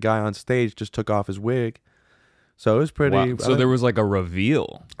me. And the guy on stage just took off his wig. So it was pretty. Wow. So there was like a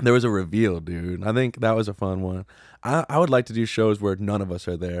reveal. There was a reveal, dude. I think that was a fun one. I would like to do shows where none of us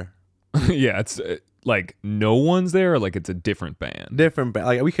are there. Yeah, it's like no one's there, or like it's a different band. Different,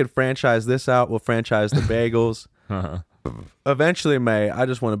 like we could franchise this out. We'll franchise the bagels. Uh-huh. Eventually, May, I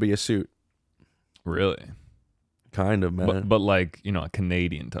just want to be a suit. Really? Kind of, man. But like, you know, a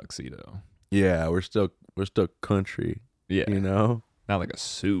Canadian tuxedo. Yeah, we're still country. Yeah. You know? Not like a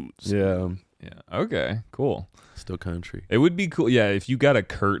suit. Yeah. Yeah. Okay, cool. Still country. It would be cool. Yeah, if you got a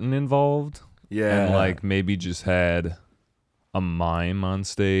curtain involved. Yeah. And like maybe just had a mime on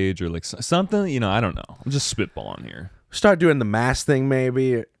stage or like something, you know, I don't know. I'm just spitballing here. Start doing the mask thing,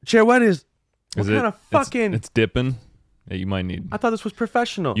 maybe. Chair, what kind of fucking? It's dipping. Yeah, you might need. I thought this was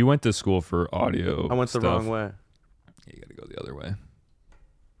professional. You went to school for audio. I went the wrong way. Yeah, you got to go the other way.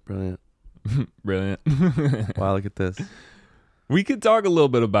 Brilliant. Brilliant. Wow, look at this. We could talk a little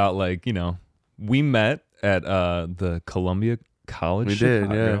bit about like, you know, we met at the Columbia College. We did,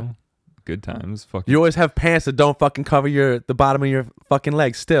 Chicago. yeah. Good times. You always have pants that don't fucking cover the bottom of your fucking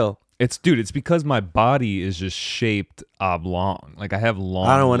legs still. It's because my body is just shaped oblong. Like I have long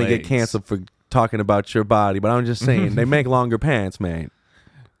I don't want to get legs. canceled for talking about your body, but I'm just saying they make longer pants, man.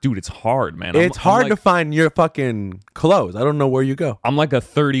 Dude, it's hard, man. It's hard like, to find your fucking clothes. I don't know where you go. I'm like a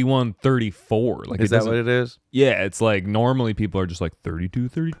 31, 34. Like Is that what it is? Yeah, it's like normally people are just like 32,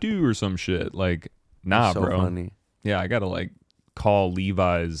 32 or some shit. Like, nah, So bro. funny. Yeah, I gotta like call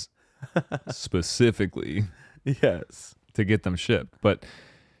Levi's specifically Yes. to get them shipped. But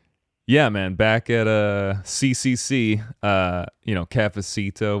yeah, man, back at CCC, you know,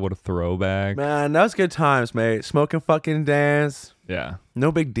 Cafecito, what a throwback. Man, that was good times, mate. Smoking fucking Dan's. Yeah.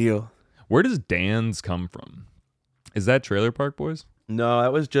 No big deal. Where does Dan's come from? Is that Trailer Park Boys? No,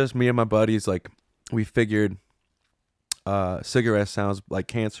 that was just me and my buddies. Like, we figured cigarette sounds like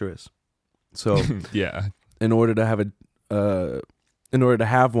cancerous. So Yeah. in order to have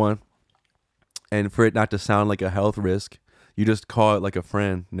one, And for it not to sound like a health risk, you just call it like a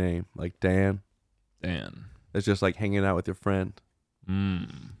friend name, like Dan. Dan. It's just like hanging out with your friend. Mm.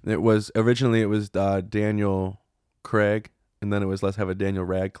 It was originally Daniel Craig, and then it was let's have a Daniel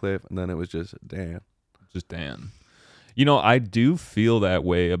Radcliffe, and then it was just Dan. Just Dan. You know, I do feel that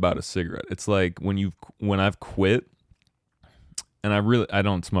way about a cigarette. It's like when I've quit, and I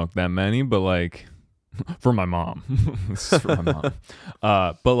don't smoke that many, but like for my mom. This is for my mom.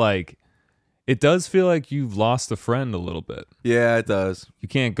 But like it does feel like you've lost a friend a little bit. Yeah, it does. You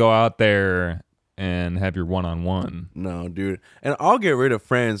can't go out there and have your one-on-one. No, dude. And I'll get rid of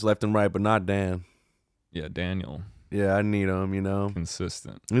friends left and right, but not Dan. Yeah, Daniel. Yeah, I need him, you know.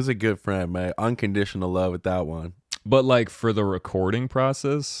 Consistent. He's a good friend, man. Unconditional love with that one. But like for the recording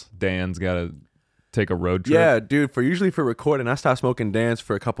process, Dan's got to take a road trip. Yeah, dude. Usually for recording, I stopped smoking Dan's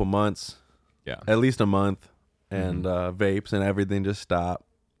for a couple months. Yeah. At least a month. And vapes and everything just stop.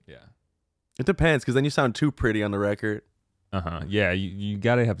 Yeah. It depends, because then you sound too pretty on the record. Uh-huh. Yeah, you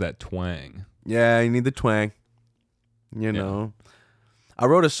got to have that twang. Yeah, you need the twang. You know. I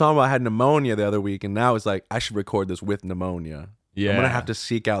wrote a song while I had pneumonia the other week, and now it's like, I should record this with pneumonia. Yeah. I'm going to have to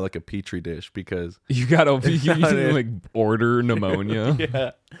seek out like a petri dish because... You got to you like order pneumonia.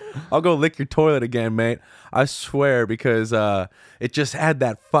 Yeah. I'll go lick your toilet again, mate. I swear, because it just had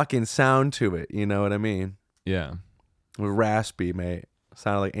that fucking sound to it. You know what I mean? Yeah. Raspy, mate.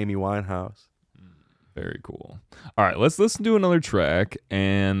 Sounded like Amy Winehouse. Very cool. All right, let's listen to another track,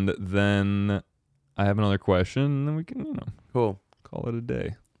 and then I have another question, and then we can, Cool. call it a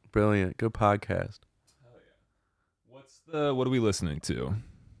day. Brilliant. Good podcast. What are we listening to?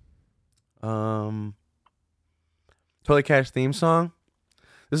 Totally Cash theme song.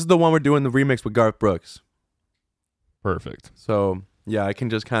 This is the one we're doing the remix with Garth Brooks. Perfect. So yeah, I can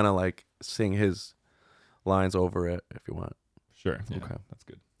just kind of like sing his lines over it if you want. Sure. Yeah, Okay. that's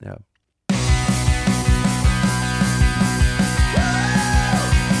good. Yeah.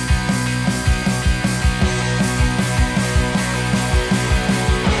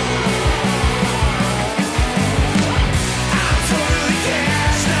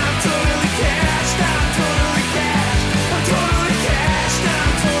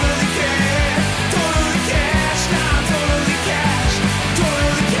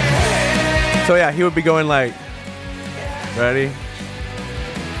 So yeah, he would be going like, ready?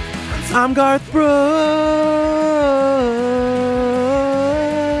 I'm Garth Brooks.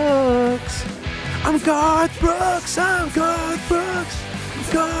 I'm Garth Brooks. I'm Garth Brooks.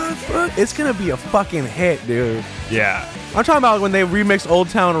 I'm Garth Brooks. It's gonna be a fucking hit, dude. Yeah. I'm talking about when they remixed Old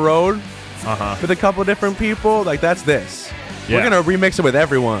Town Road Uh-huh. with a couple different people. Like, that's this. Yeah. We're gonna remix it with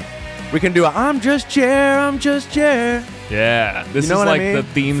everyone. We can do a I'm just Jer, I'm just Jer. Yeah. This know is what I like mean? the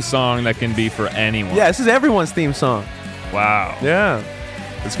theme song that can be for anyone. Yeah, this is everyone's theme song. Wow. Yeah.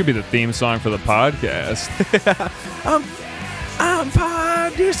 This could be the theme song for the podcast. I'm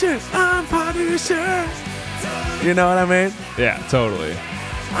producer. I'm producer. You know what I mean? Yeah, totally.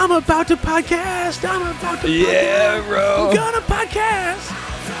 I'm about to podcast. I'm about to Yeah, podcast. bro. I'm gonna podcast.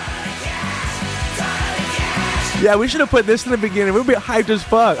 Yeah, we should have put this in the beginning. We'd be hyped as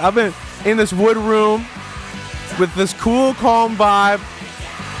fuck. I've been in this wood room with this cool, calm vibe.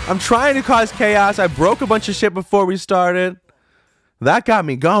 I'm trying to cause chaos. I broke a bunch of shit before we started. That got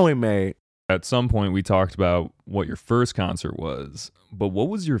me going, mate. At some point, we talked about what your first concert was, but what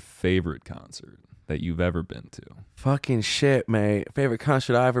was your favorite concert that you've ever been to? Fucking shit, mate. Favorite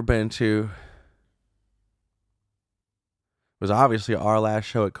concert I ever been to was obviously our last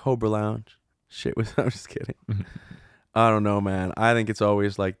show at Cobra Lounge. Shit was, I'm just kidding. I don't know, man. I think it's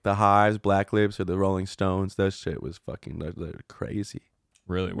always like the Hives, Black Lips, or the Rolling Stones. That shit was fucking they're crazy.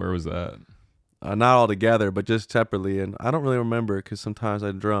 Really? Where was that? Not all together, but just separately. And I don't really remember because sometimes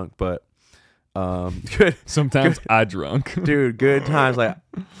I'm drunk, but good. Sometimes I drunk. Dude, good times. Like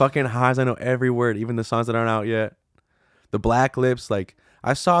fucking Hives, I know every word, even the songs that aren't out yet. The Black Lips, like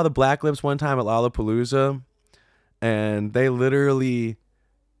I saw the Black Lips one time at Lollapalooza, and they literally,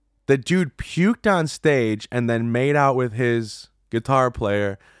 the dude puked on stage and then made out with his guitar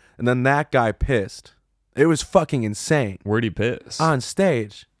player, and then that guy pissed. It was fucking insane. Where'd he piss? On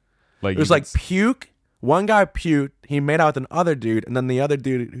stage. Like It was like puke. One guy puked. He made out with another dude, and then the other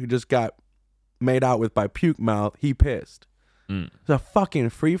dude who just got made out with by puke mouth, he pissed. It's a fucking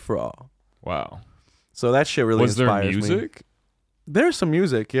free for all. Wow. So that shit really Was there inspires me. music? There's some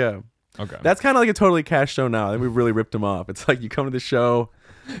music, yeah. Okay. That's kind of like a Totally Cash show now. And we really ripped them off. It's like you come to the show,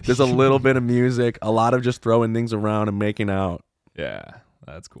 there's a little bit of music, a lot of just throwing things around and making out. Yeah,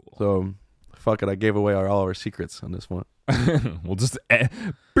 that's cool. So, fuck it, I gave away all our secrets on this one. We'll just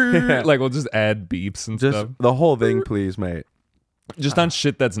we'll just add beeps and Just stuff. the whole thing, please, mate. Just on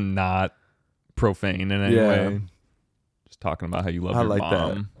shit that's not profane in any Yeah. way. Just talking about how you love I your like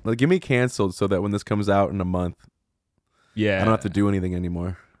mom. that. Like, get me canceled so that when this comes out in a month, Yeah. I don't have to do anything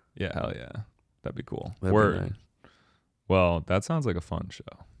anymore. Yeah, hell yeah. That'd be cool. That'd be Word. nice. Well, that sounds like a fun show.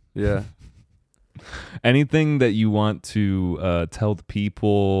 Yeah. Anything that you want to tell the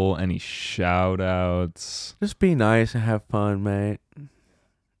people? Any shout outs? Just be nice and have fun, mate.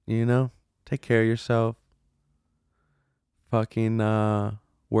 You know? Take care of yourself. Fucking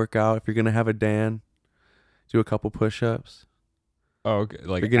work out. If you're going to have a Dan, do a couple push-ups. Oh, okay.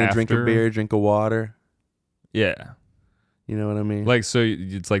 Like If you're going to drink a after? beer, drink a water. Yeah. You know what I mean? Like, so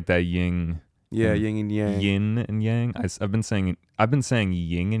it's like that yin. yeah, yin and yang. Yin and yang. I've been saying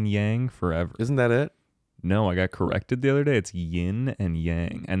yin and yang forever. Isn't that it? No, I got corrected the other day. It's yin and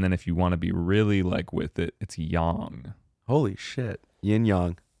yang. And then if you want to be really like with it, it's yang. Holy shit. Yin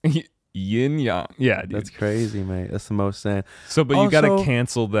yang. Yin yang. Yeah, dude. That's crazy, mate. That's the most saying. So, but you got to Also-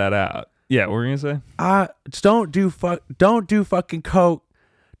 cancel that out. Yeah, what were you going to say? Just don't do fucking coke.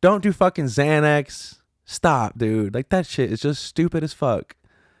 Don't do fucking Xanax. Stop, dude. Like, that shit is just stupid as fuck.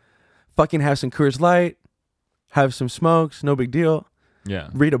 Fucking have some Coors Light. Have some smokes. No big deal. Yeah.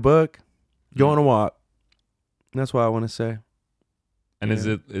 Read a book. Go Mm. on a walk. That's what I want to say. And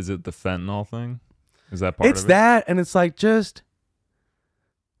Yeah. is it the fentanyl thing? Is that part It's of it? that, and it's like just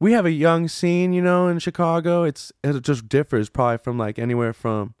we have a young scene, you know, in Chicago. It just differs probably from like anywhere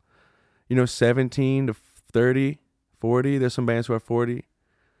from, 17 to 30, 40. There's some bands who are 40.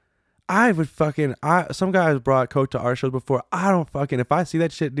 Some guys brought coke to our shows before. If I see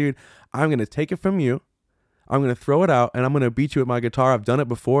that shit, dude, I'm going to take it from you. I'm going to throw it out and I'm going to beat you with my guitar. I've done it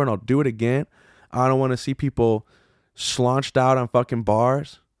before and I'll do it again. I don't want to see people slaunched out on fucking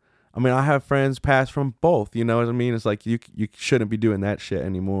bars. I mean, I have friends pass from both, you know what I mean? It's like you shouldn't be doing that shit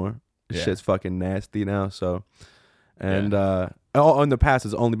anymore. This Yeah. shit's fucking nasty now, so. And in the past,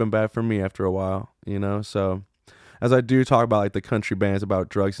 it's only been bad for me after a while, you know? So, as I do talk about, like, the country bands about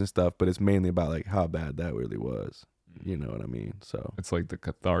drugs and stuff, but it's mainly about, like, how bad that really was. You know what I mean? So. It's like the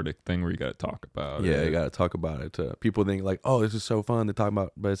cathartic thing where you got to talk about Yeah, it. you got to talk about it. People think, like, oh, this is so fun to talk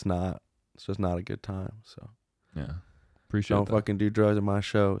about, but it's not. It's just not a good time, so. Yeah. Appreciate Don't that. fucking do drugs at my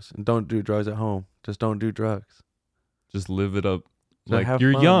shows. And don't do drugs at home. Just don't do drugs. Just live it up. So Like, have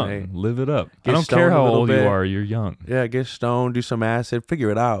you're fun, young. mate. Live it up. Get I don't care stoned a how little old you bit. are. You're young. Yeah, get stoned, do some acid, figure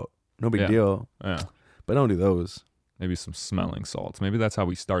it out. No big Yeah. deal. Yeah. But don't do those. Maybe some smelling salts. Maybe that's how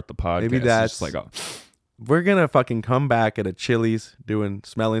we start the podcast. Maybe It's that's- just like a, We're gonna fucking come back at a Chili's doing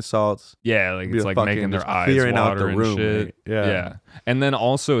smelling salts. yeah, like Be it's a like fucking making their just eyes clearing out water the and room, shit. mate. Yeah. And then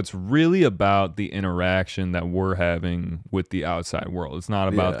also it's really about the interaction that we're having with the outside world. It's not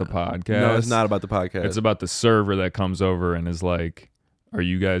about the Yeah. podcast. No, it's not about the podcast. It's about the server that comes over and is like, are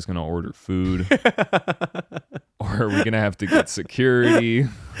you guys going to order food? Or are we going to have to get security?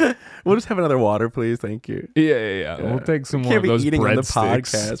 We'll just have another water, please. Thank you. Yeah. We'll take some You more can't of be those eating on the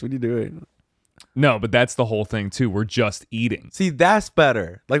breadsticks. podcast. What are you doing? No, but that's the whole thing too. We're just eating. See, that's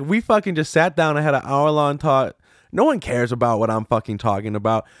better. Like, we fucking just sat down and had an hour-long talk. No one cares about what I'm fucking talking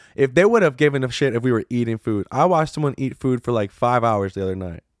about. If they would have given a shit if we were eating food. I watched someone eat food for like 5 hours the other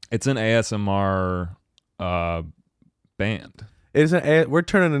night. It's an ASMR band. We're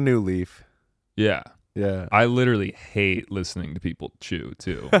turning a new leaf. Yeah. Yeah. I literally hate listening to people chew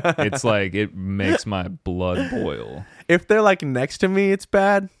too. It's like it makes my blood boil. If they're like next to me, it's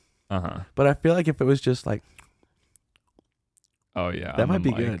bad. Uh-huh. But I feel like if it was just like, Oh yeah. That on might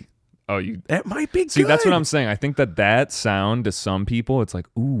the be mic. good. Oh, you it might be see, good. that's what I'm saying. I think that sound to some people, it's like,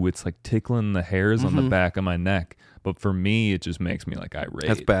 ooh, it's like tickling the hairs on the back of my neck. But for me, it just makes me like irate.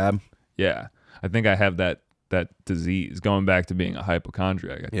 That's bad. Yeah. I think I have that disease. Going back to being a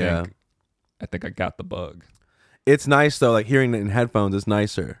hypochondriac, I think I got the bug. It's nice though, like hearing it in headphones is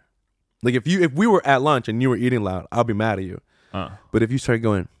nicer. Like if we were at lunch and you were eating loud, I'll be mad at you. But if you start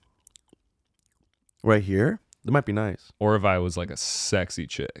going right here, that might be nice. Or if I was like a sexy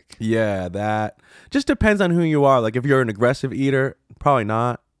chick. Yeah, that just depends on who you are. Like if you're an aggressive eater, probably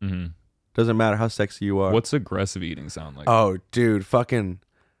not. Mm-hmm. Doesn't matter how sexy you are. What's aggressive eating sound like? Oh, dude, fucking,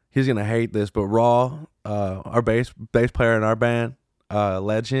 he's gonna hate this, but Raw, our bass player in our band,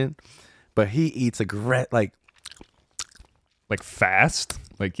 legend, but he eats Like fast?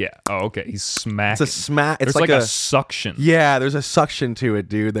 Like, yeah. Oh, okay. He's smacking. It's a smack. It's There's like a suction. yeah. There's a suction to it,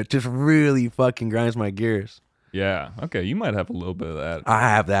 dude, that just really fucking grinds my gears. Yeah. Okay. You might have a little bit of that. I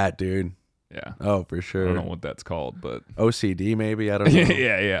have that, dude. Yeah. Oh, for I sure. don't know what that's called, but OCD, maybe. I don't know.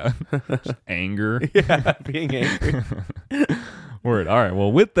 yeah. Just anger. Yeah, being angry. Word. All right.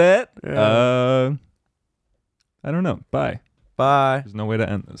 Well, with that, Yeah. I don't know. Bye. Bye. There's no way to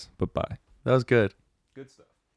end this, but bye. That was good. Good stuff.